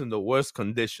body was in the worst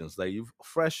conditions, like you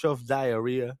fresh off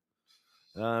diarrhea.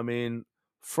 I mean,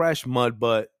 fresh mud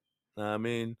butt. I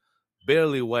mean,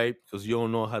 barely wipe because you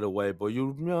don't know how to wipe, but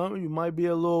you know you might be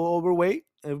a little overweight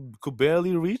and could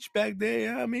barely reach back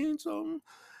there. I mean, so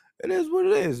it is what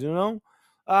it is, you know.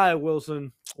 All right,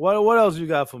 Wilson. What else you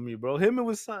got for me, bro? Hit me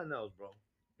with something else, bro.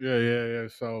 Yeah.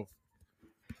 So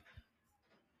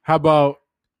how about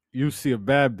you see a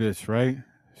bad bitch, right?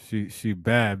 She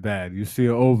bad. You see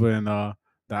her over in the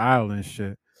aisle and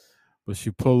shit, but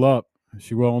she pull up, and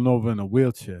she rolling over in a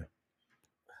wheelchair,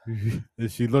 and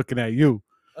she looking at you.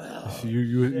 Oh,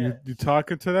 You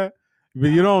talking to that, but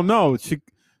you don't know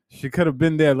she could have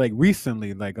been there like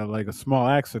recently, like a small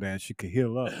accident. She could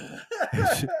heal up.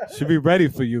 She be ready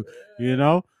for you. You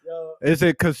know, Yo, is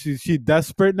it because she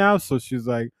desperate now? So she's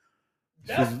like,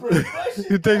 desperate. Why you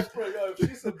think desperate? Yo, if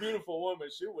she's a beautiful woman,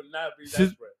 she would not be she's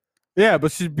desperate. yeah,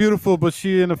 but she's beautiful, but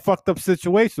she in a fucked up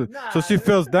situation. Nah, So she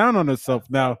feels down on herself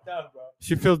now. bro.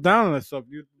 She feels down on herself.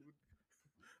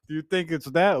 Do you think it's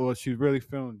that, or she's really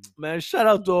feeling you? Man, shout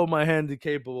out to all my handy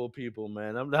capable people,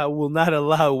 man. I will not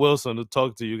allow Wilson to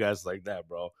talk to you guys like that,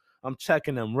 bro. I'm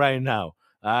checking them right now.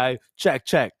 All right, check.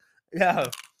 Yeah,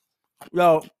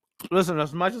 yo, listen.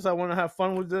 As much as I want to have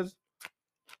fun with this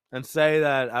and say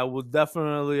that I would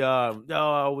definitely, I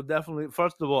would definitely.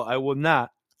 First of all, I will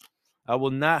not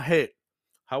hit.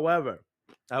 However,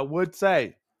 I would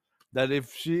say that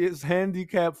if she is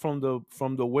handicapped from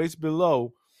the waist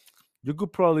below, you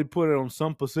could probably put it on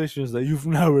some positions that you've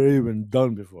never even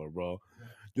done before, bro.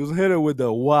 Just hit it with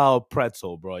the wild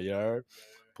pretzel, bro. You heard?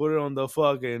 Put it on the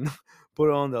fucking, put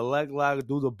it on the leg lock.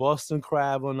 Do the Boston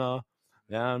crab on the.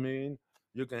 You know what I mean?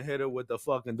 You can hit it with the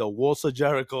fucking the walls of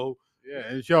Jericho. Yeah,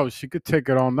 and yo, she could take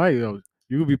it all night, yo.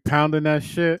 You could be pounding that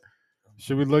shit.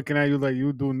 She be looking at you like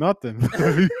you do nothing.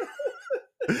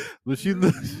 But she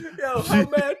looks. Yo,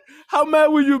 how mad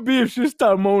would you be if she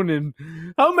start moaning?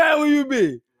 How mad would you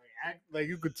be? Like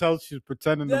you could tell she's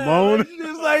pretending to Yeah, moan. like, she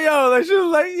was like, yo, like she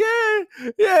was like,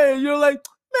 yeah. And you're like, man,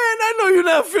 I know you're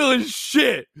not feeling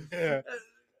shit. Yeah.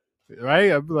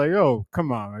 Right? I'd be like, yo,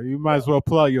 come on, man. You might as well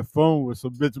pull out your phone with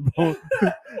some bitch moan.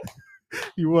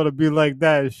 You want to be like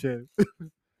that and shit.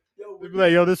 They'd be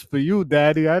like, yo, this is for you,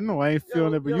 daddy. I know I ain't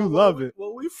feeling it, but you love it.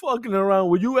 When we fucking around,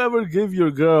 would you ever give your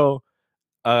girl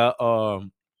a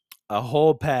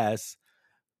whole pass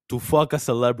to fuck a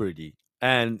celebrity?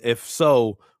 And if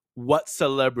so, what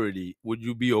celebrity would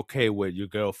you be okay with your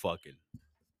girl fucking?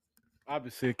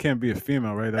 Obviously, it can't be a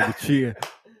female, right? I'd be cheating.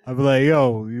 I'd be like,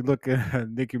 yo, you look at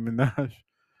Nicki Minaj.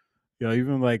 Yo,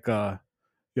 even like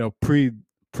pre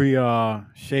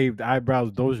shaved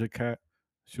eyebrows Doja Cat.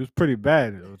 She was pretty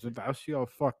bad. She all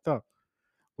fucked up.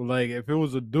 But like, if it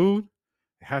was a dude,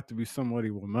 it had to be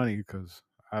somebody with money because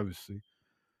obviously,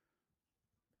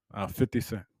 50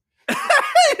 Cent.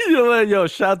 Yo,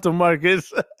 shout to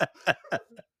Marcus.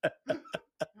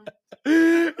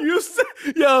 You said,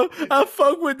 yo, I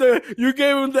fuck with you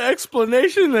gave him the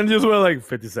explanation and just went like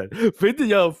 50 Cent.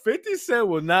 50 Cent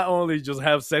will not only just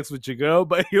have sex with your girl,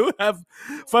 but he'll have,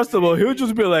 first of all, he'll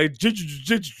just be like,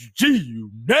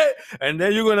 you net. And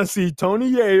then you're gonna see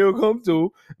Tony Yayo come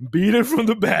through, beat it from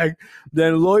the back.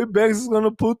 Then Lloyd Banks is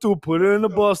gonna put it in the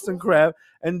Boston Crab.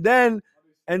 And then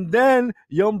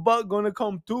Young Buck gonna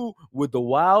come through with the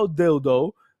wild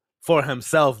dildo for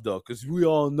himself though, because we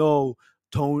all know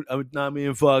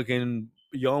fucking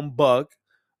Young Buck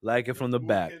like it from the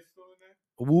back.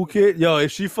 Woo Kid, yo,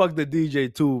 if she fucked the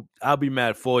DJ too, I'll be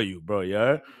mad for you, bro.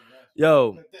 Yeah,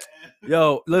 yo,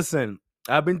 listen,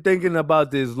 I've been thinking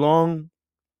about this long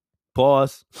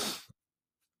pause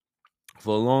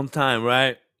for a long time,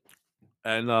 right?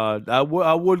 And I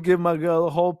would give my girl a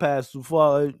whole pass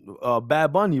for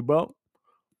Bad Bunny, bro.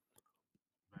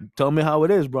 Tell me how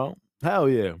it is, bro. Hell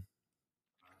yeah.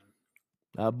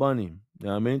 Bad Bunny. You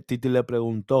know what I mean? Titi le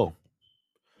preguntó.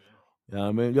 You know what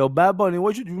I mean? Yo, Bad Bunny,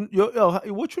 what you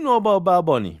know about Bad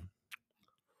Bunny?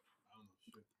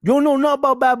 You don't know nothing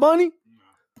about Bad Bunny?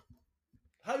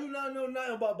 How you not know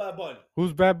nothing about Bad Bunny?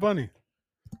 Who's Bad Bunny?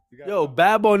 Yo,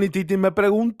 Bad Bunny, Titi me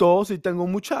preguntó si tengo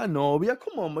mucha novia.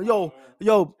 Come on, man. Yo.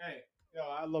 Hey,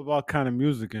 I love all kind of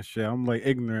music and shit. I'm like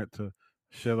ignorant to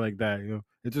shit like that.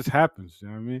 It just happens. You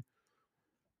know what I mean?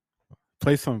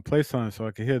 Play something so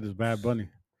I can hear this Bad Bunny.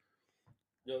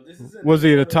 Yo, this is was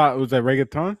he the top? Was that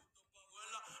reggaeton?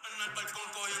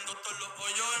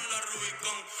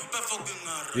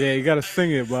 Yeah, you gotta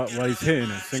sing it while he's hitting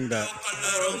it. Sing that.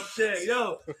 Oh shit,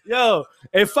 yo!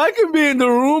 If I can be in the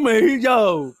room and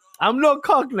I'm not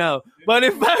cock now, but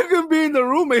if I can be in the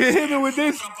room and hit me with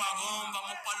this,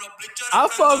 I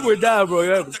fuck with that, bro.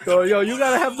 Yeah. So, yo, you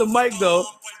gotta have the mic though.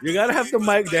 You gotta have the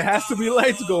mic. There has to be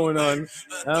lights going on. You know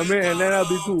what I mean, and then I'll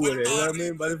be cool with it. You know what I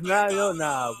mean? But if not,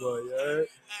 nah, bro. Yeah?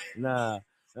 Nah.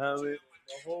 You know what I mean?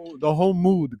 The whole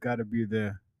mood gotta be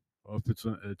there. Or if it's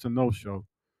a no show,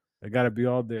 it gotta be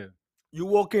all there. You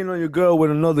walk in on your girl with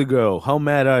another girl. How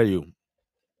mad are you?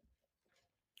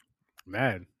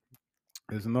 Mad.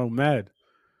 There's no mad.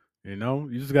 You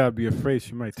just gotta be afraid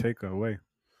she might take her away.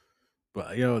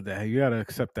 But you gotta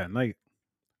accept that night,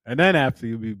 and then after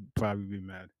you probably be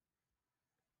mad.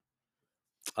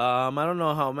 I don't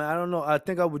know how, man. I don't know. I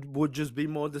think I would just be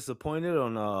more disappointed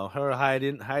on her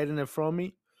hiding it from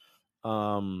me.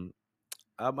 I'm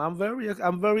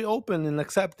very open and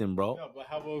accepting, bro. Yeah, but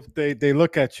how about if they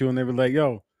look at you and they be like,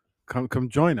 "Yo, come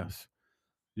join us"?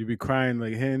 You be crying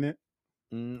like hearing it.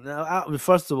 Now,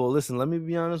 first of all, listen. Let me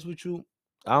be honest with you.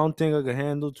 I don't think I can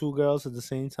handle two girls at the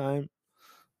same time.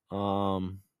 I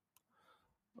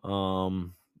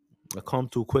come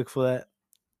too quick for that.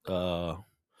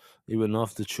 Even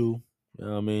off the chew. You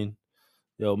know what I mean?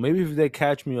 Yo, maybe if they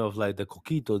catch me off like the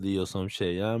coquito deal or some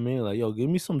shit, you know what I mean? Like, yo, give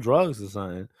me some drugs or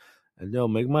something. And yo,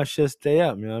 make my shit stay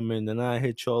up, you know what I mean? Then I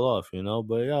hit y'all off, But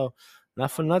yo,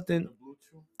 not for nothing.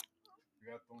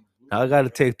 I gotta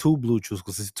take 2 blue chews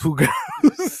because it's 2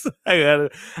 girls. I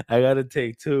gotta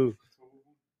take 2.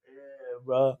 Yeah,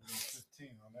 bro.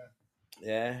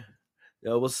 Yeah.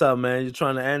 Yo, what's up, man? You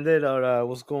trying to end it or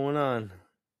what's going on?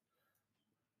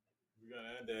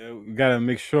 We gotta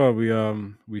make sure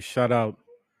we shout out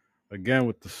again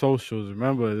with the socials.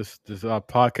 Remember this our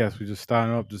podcast. We just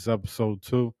starting up this episode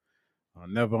 2.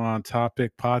 Never on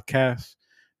Topic podcast.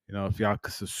 If y'all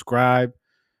could subscribe,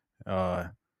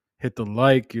 hit the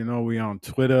like. We on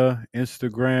Twitter,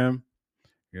 Instagram.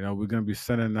 We're gonna be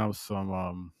sending out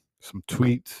some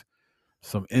tweets,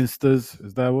 some instas.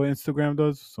 Is that what Instagram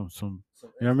does? Some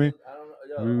you know what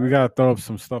I mean? We gotta throw up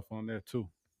some stuff on there too.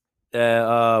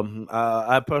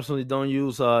 I personally don't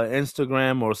use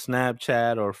Instagram or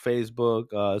Snapchat or Facebook.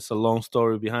 It's a long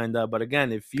story behind that. But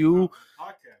again, if you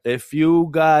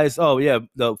guys, oh yeah,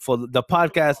 for the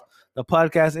podcast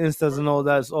instas and all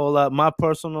that, my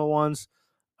personal ones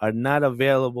are not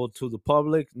available to the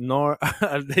public, nor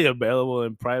are they available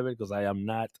in private because I am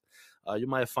not. You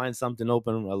might find something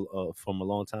open from a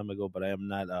long time ago, but I am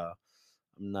not.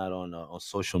 I'm not on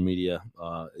social media.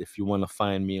 If you want to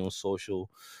find me on social,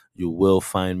 you will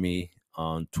find me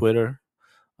on Twitter.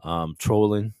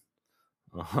 Trolling.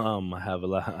 I have a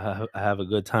lot. I have a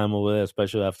good time over there,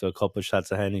 especially after a couple of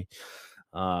shots of henny.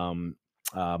 Um,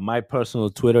 my personal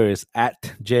Twitter is at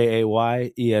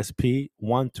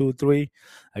JAYESP123.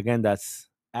 Again, that's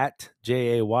at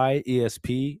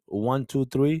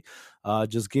JAYESP123.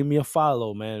 Just give me a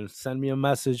follow, man. Send me a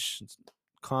message,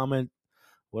 comment,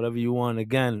 whatever you want.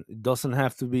 Again, it doesn't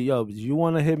have to be, yo, you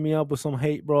want to hit me up with some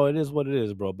hate, bro, it is what it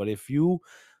is, bro. But if you're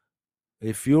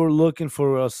looking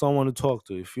for someone to talk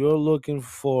to, if you're looking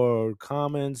for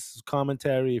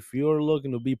commentary, if you're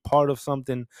looking to be part of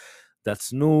something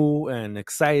that's new and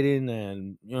exciting,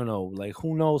 and like,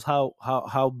 who knows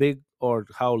how big or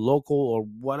how local or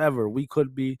whatever we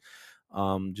could be,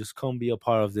 just come be a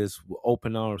part of this with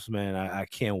open arms, man. I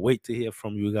can't wait to hear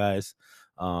from you guys.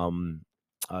 um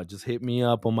just hit me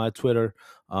up on my Twitter.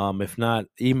 If not,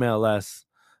 email us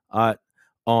at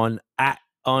on at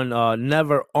on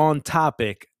never on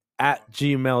topic at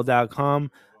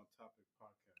gmail.com.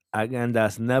 Again,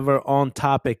 that's never on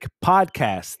topic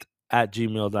podcast at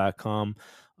gmail.com.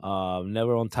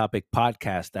 Never on topic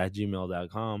podcast at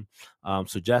gmail.com.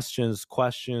 Suggestions,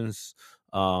 questions,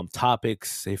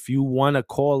 topics. If you want to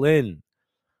call in,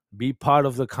 be part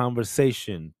of the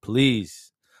conversation, please.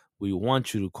 We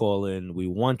want you to call in. We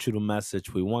want you to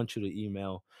message. We want you to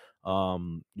email.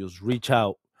 Just reach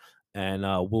out, and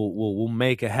we'll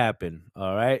make it happen.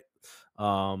 All right.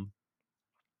 Um,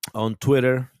 on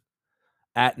Twitter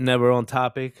at Never On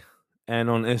Topic, and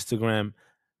on Instagram,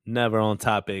 Never On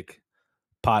Topic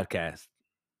Podcast.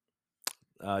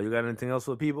 You got anything else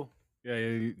for people?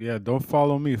 Yeah. Don't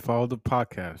follow me. Follow the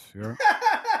podcast. Yeah.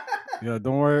 Yeah.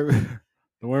 Don't worry.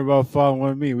 Don't worry about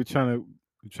following me. We're trying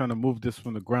to move this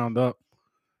from the ground up.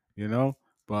 You know.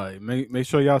 But make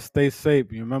sure y'all stay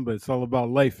safe. You remember, it's all about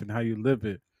life and how you live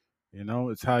it.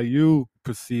 It's how you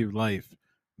perceive life,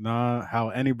 not how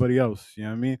anybody else. You know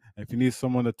what I mean? If you need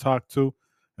someone to talk to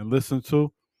and listen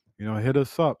to, hit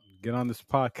us up. Get on this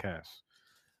podcast.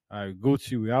 All right,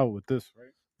 Gucci, we out with this,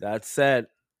 right? That said,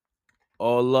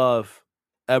 all love,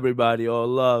 everybody, all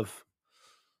love,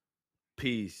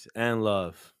 peace, and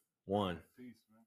love. One.